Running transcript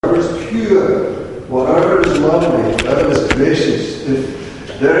whatever is pure, whatever is lovely, whatever is gracious,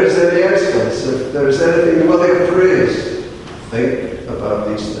 if there is any excellence, if there is anything worthy of praise, think about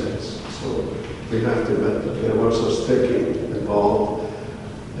these things. So we have to admit that there was such thinking involved.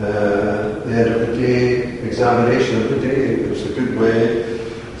 The end of the day, examination of the day, is a good way.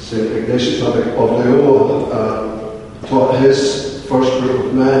 St. Ignatius of Loyola taught his first group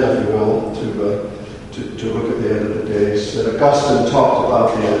of men, if you will, to look at the end of the day. St. Augustine talked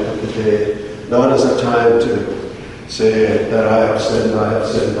about the end of the day, not as a time to say that I have sinned, I have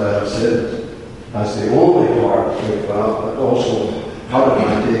sinned, I have sinned, as the only part to think about, but also how did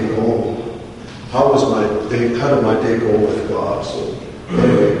my day go? How did my day go with God? So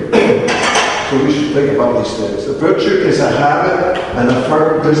anyway, so we should think about these things. A virtue is a habit and a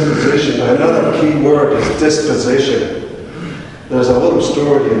firm disposition. Another key word is disposition. There's a little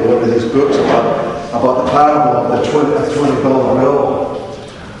story in one of these books about the parable of the $20 bill.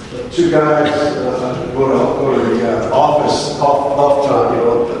 Two guys go to the office off time,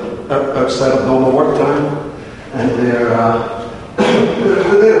 outside of normal work time, and they're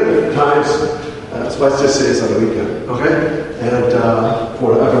there times. So let's just say it's on the weekend, okay? And for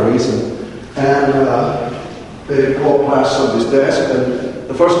whatever reason, and they walk past somebody's desk, and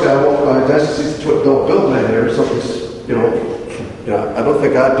the first guy walked by the desk and sees the $20 bill laying there. Somebody's, I don't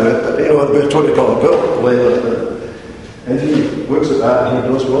think I'd do it, but a $20 bill laying there. And he looks at that and he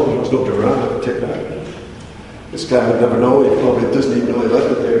goes, well, there's nobody around, I'll take that. This guy would never know, he probably doesn't even know he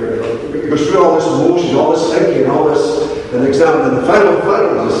left it there. He goes through all this emotion, all this thinking, all this, and examine, and the final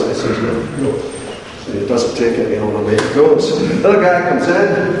he says, no. And he doesn't take it, and away he goes. Another guy comes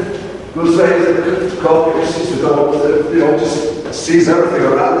in, goes right to the coffee, sees the dog, just sees everything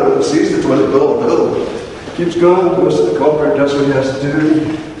around him, sees the $20 bill, keeps going, goes to the coffee, does what he has to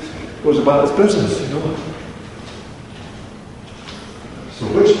do, goes about his business, So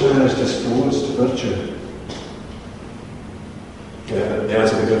which man is disposed to virtue? Yeah, the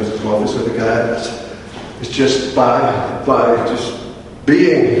answer to give is obviously the guy is just by just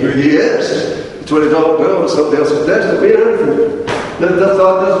being who he is. The $20 bill and somebody else's desk doesn't mean anything. The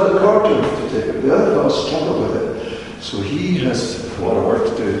thought doesn't occur to him to take it. The other fellow struggled with it. So he has a lot of work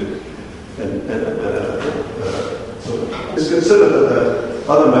to do. So it's considered that the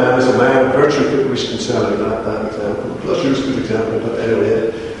other man is a man of virtue, which can sound like that example. I'm not sure it's a good example, but anyway,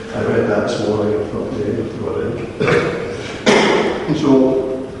 I read that this morning and probably So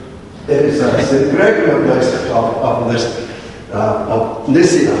it is St. Gregory of Nyssa,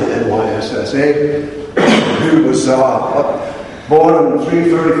 N-Y-S-S-A, who was born in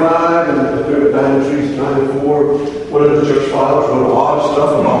 335 and died in 394. One of the church fathers wrote a lot of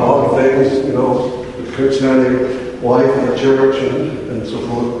stuff about a lot of things, concerning life in the church and so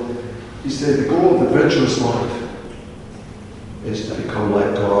forth. He said the goal of the virtuous life is to become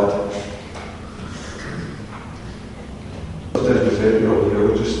like God. Sometimes we say, we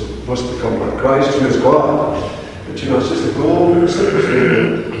just must become like Christ, who is God. But it's just the goal,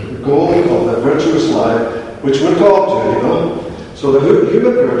 the goal of the virtuous life, which we're called to, So the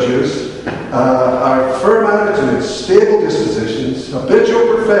human virtues are firm attitudes, stable dispositions, habitual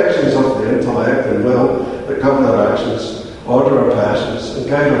perfections of the intellect and will that govern our actions, order our passions, and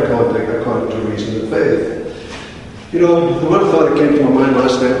guide our conduct according to reason and faith. The one thought that came to my mind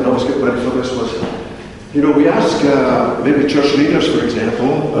last night when I was getting ready for this was, we ask maybe church leaders, for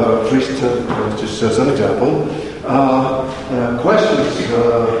example, priesthood, just as an example, questions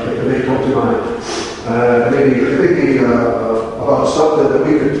that may come to mind. Maybe about something that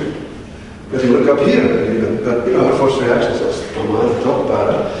we could maybe look up here, even. But, our first reaction is, come on, talk about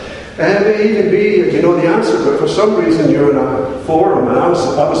it. And it may even be, the answer, but for some reason you're in a forum, and I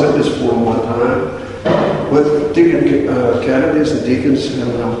was in this forum one time with Deacon candidates and deacons,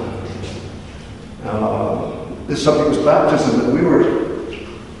 and this subject was baptism, and we were,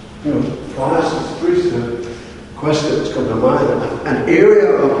 asked as priests a question that's come to mind. An area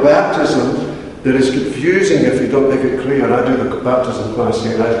of baptism that is confusing if you don't make it clear, and I do the baptism class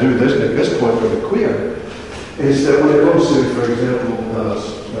here, and I do this make this point really clear, is that when it comes to, for example,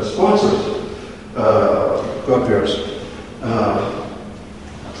 sponsors, godparents,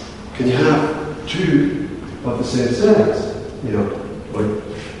 can you have two of the same sex? Like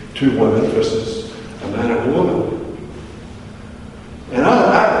two women versus a man and a woman. And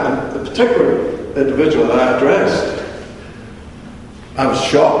the particular individual that I addressed, I was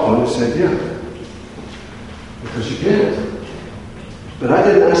shocked when he said, yeah, because you can't. But I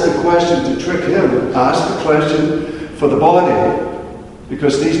didn't ask the question to trick him. I asked the question for the body,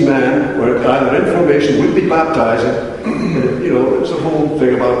 because these men were either information, would be baptizing. It was a whole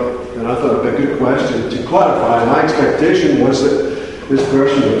thing about, and I thought it would be a good question to clarify. My expectation was that this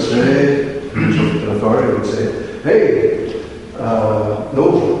person would say, an authority would say, hey, no,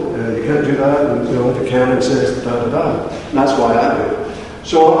 you can't do that, and the canon says da-da-da. And that's why I do it.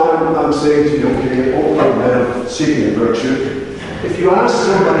 So I'm saying to you, okay, all men seeking virtue, if you ask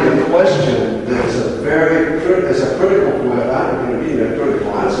somebody a question that is a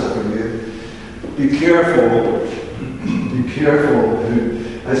critical answer for you, be careful. Be careful.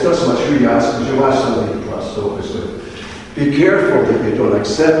 And it's not so much who you ask, because you ask somebody you trust, obviously. Be careful that you don't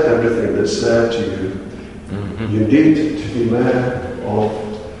accept everything that's said to you. Mm-hmm. You need to be men of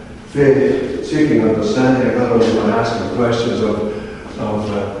faith, seeking understanding, not only by asking questions of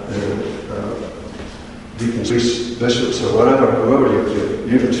deacons, priests, bishops, or whoever you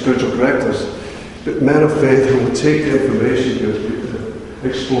even spiritual directors, but men of faith who will take the information,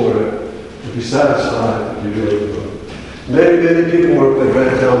 explore it, and be satisfied that you really know. Many people have been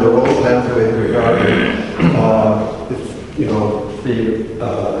right down the wrong pathway regarding the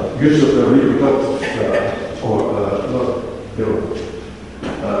use of the reproductive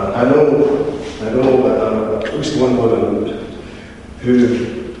I know at least one woman who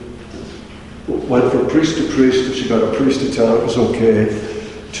went from priest to priest, and she got a priest to tell her it was okay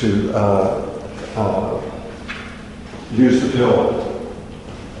to use the pill.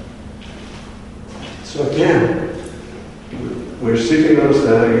 So again, we're seeking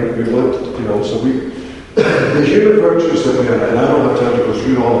understanding. We want, the human virtues that we have, and I don't have time to go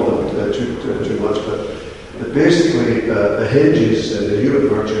through all of them too much, but basically the hinges and the human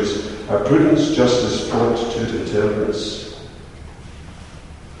virtues are prudence, justice, fortitude, and temperance.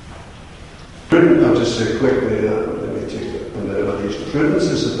 Prudence, I'll just say quickly, let me take a minute on each. Prudence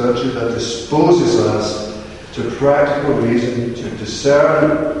is a virtue that disposes us to practical reason, to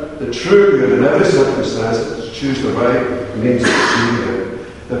discern the true good in every circumstance, to choose the right means of achieving it.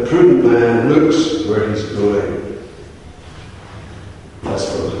 The prudent man looks where he's going. That's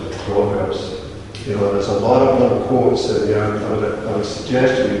from Proverbs. There's a lot of little quotes in there. I would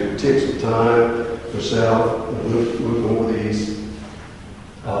suggest you could take some time yourself and look over these.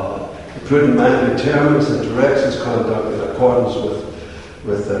 The prudent man determines and directs his conduct in accordance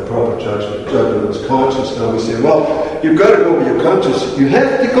with proper judgment of his conscience. Now we say, well, you've got to go with your conscience. You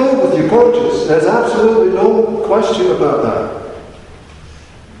have to go with your conscience. There's absolutely no question about that.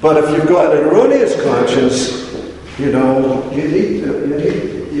 But if you've got an erroneous conscience, you need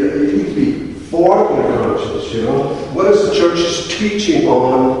to be formed with your conscience. What is the church's teaching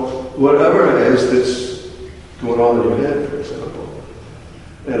on whatever it is that's going on in your head, for example?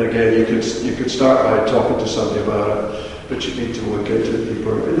 And again, you could start by talking to somebody about it, but you need to look into it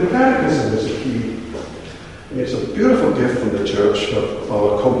deeper. And the catechism is a key. It's a beautiful gift from the church of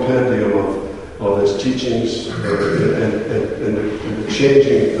a compendium of its teachings and the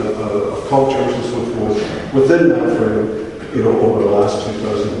changing of cultures and so forth within that frame, over the last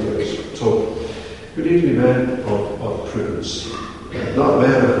 2,000 years. So we need to be men of prudence, not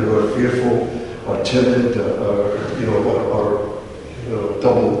men who are fearful or timid or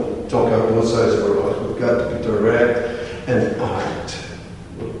double talk out both sides of our mouth. We've got to be direct and act.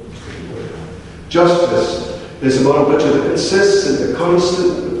 Justice is a moral virtue that consists in the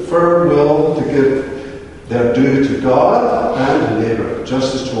constant, firm will to give their due to God and the neighbour.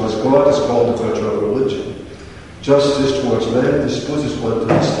 Justice towards God is called the virtue of religion. Justice towards men disposes one to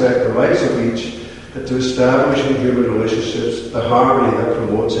respect the rights of each and to establish in human relationships a harmony that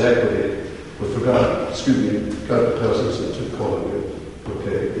promotes equity. With regard, got the persons into calling you.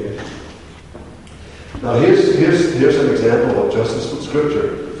 Okay. Now here's an example of justice from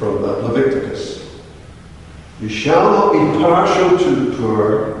Scripture, from Leviticus. You shall not be partial to the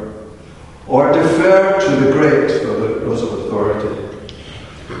poor or defer to the great, those of authority,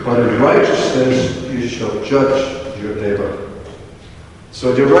 but in righteousness you shall judge your neighbour.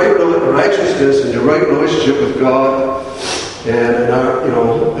 So your right righteousness and your right relationship with God, and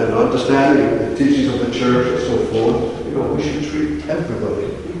understanding the teachings of the church and so forth, we should treat everybody.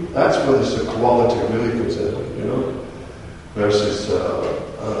 That's where this equality really comes in, versus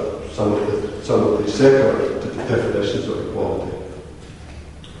some of the secular definitions of equality.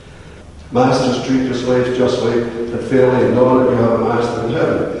 Masters, treat your slaves justly and fairly, and know that you have a master in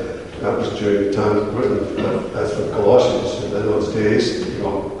heaven. That was during the time of Britain. That's from Colossians. In those days,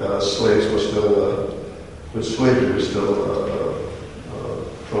 slaves were still, slavery was still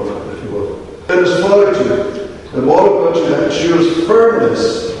prominent, if you will. And there's fortitude, the moral virtue that ensures firmness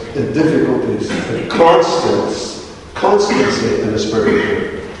in difficulties and constancy in the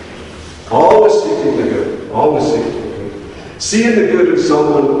spirit. Always seeking the good. Always seeking the good. Seeing the good in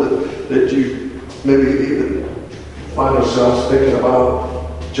someone that you maybe even find yourself thinking about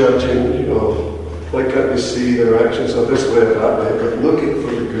judging, Why can't we see their actions are this way or that way, but looking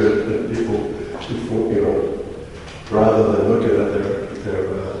for the good in people, rather than looking at their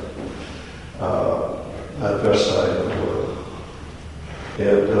adverse side of the world.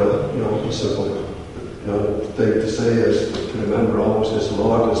 And, a simple thing to say is to remember always His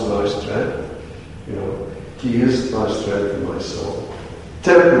Lord is my strength. He is my strength and my soul.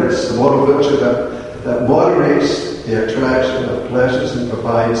 Temperance, the moral virtue that moderates the attraction of pleasures and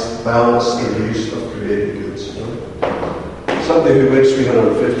provides balance and use of created goods. Somebody who weighs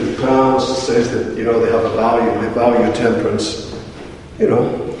 350 pounds says that they have a value. They value temperance. I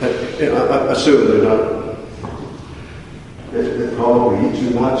assume they're not. They probably eat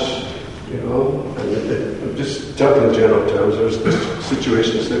too much. And just talking in general terms, there's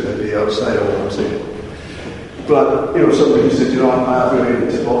situations that may be outside of what I'm saying. But, somebody who said, I'm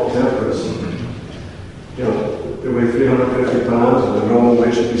really about temperance. They weigh 350 pounds and the normal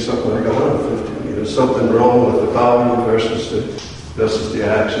weight should be something like 150. There's something wrong with the value versus the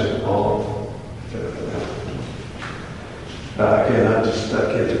action of. Again, that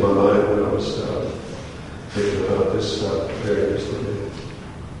came to my mind when I was thinking about this area yesterday.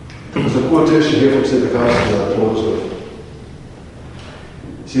 There's a quotation here from St. Augustine I'll close with.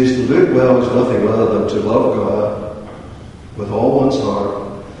 It says, to live well is nothing other than to love God with all one's heart,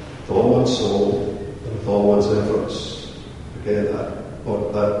 with all one's soul, and with all one's efforts. Again, that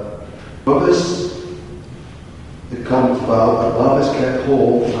love it comes about, that love is kept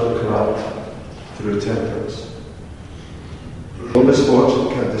whole and uncorrupt through temperance. No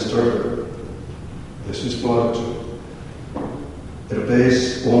misfortune can disturb it. This is fortitude. It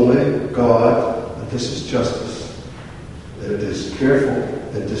obeys only God, and this is justice. It is careful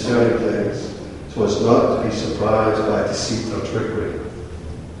in discerning things, so as not to be surprised by deceit or trickery.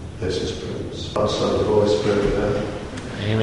 This is prudence. Son, the Holy Spirit, amen.